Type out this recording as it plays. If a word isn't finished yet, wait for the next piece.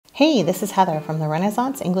Hey, this is Heather from the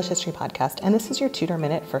Renaissance English History Podcast, and this is your Tudor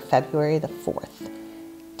Minute for February the 4th.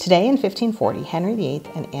 Today in 1540, Henry VIII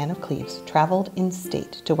and Anne of Cleves traveled in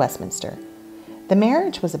state to Westminster. The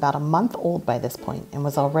marriage was about a month old by this point and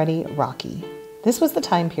was already rocky. This was the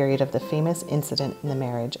time period of the famous incident in the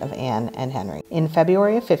marriage of Anne and Henry. In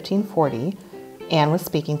February of 1540, Anne was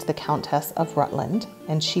speaking to the Countess of Rutland,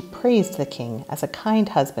 and she praised the king as a kind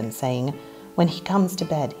husband, saying, "When he comes to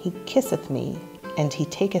bed, he kisseth me, and he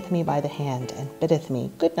taketh me by the hand, and biddeth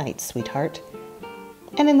me, Good night, sweetheart.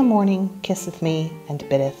 And in the morning kisseth me, and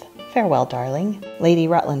biddeth, Farewell, darling." Lady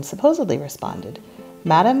Rutland supposedly responded,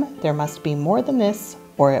 "Madam, there must be more than this,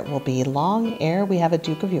 or it will be long ere we have a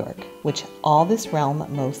Duke of York, which all this realm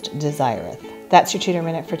most desireth." That's your Tudor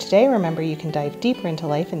Minute for today. Remember, you can dive deeper into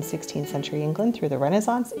life in 16th century England through the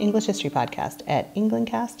Renaissance English History Podcast at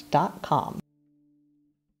englandcast.com.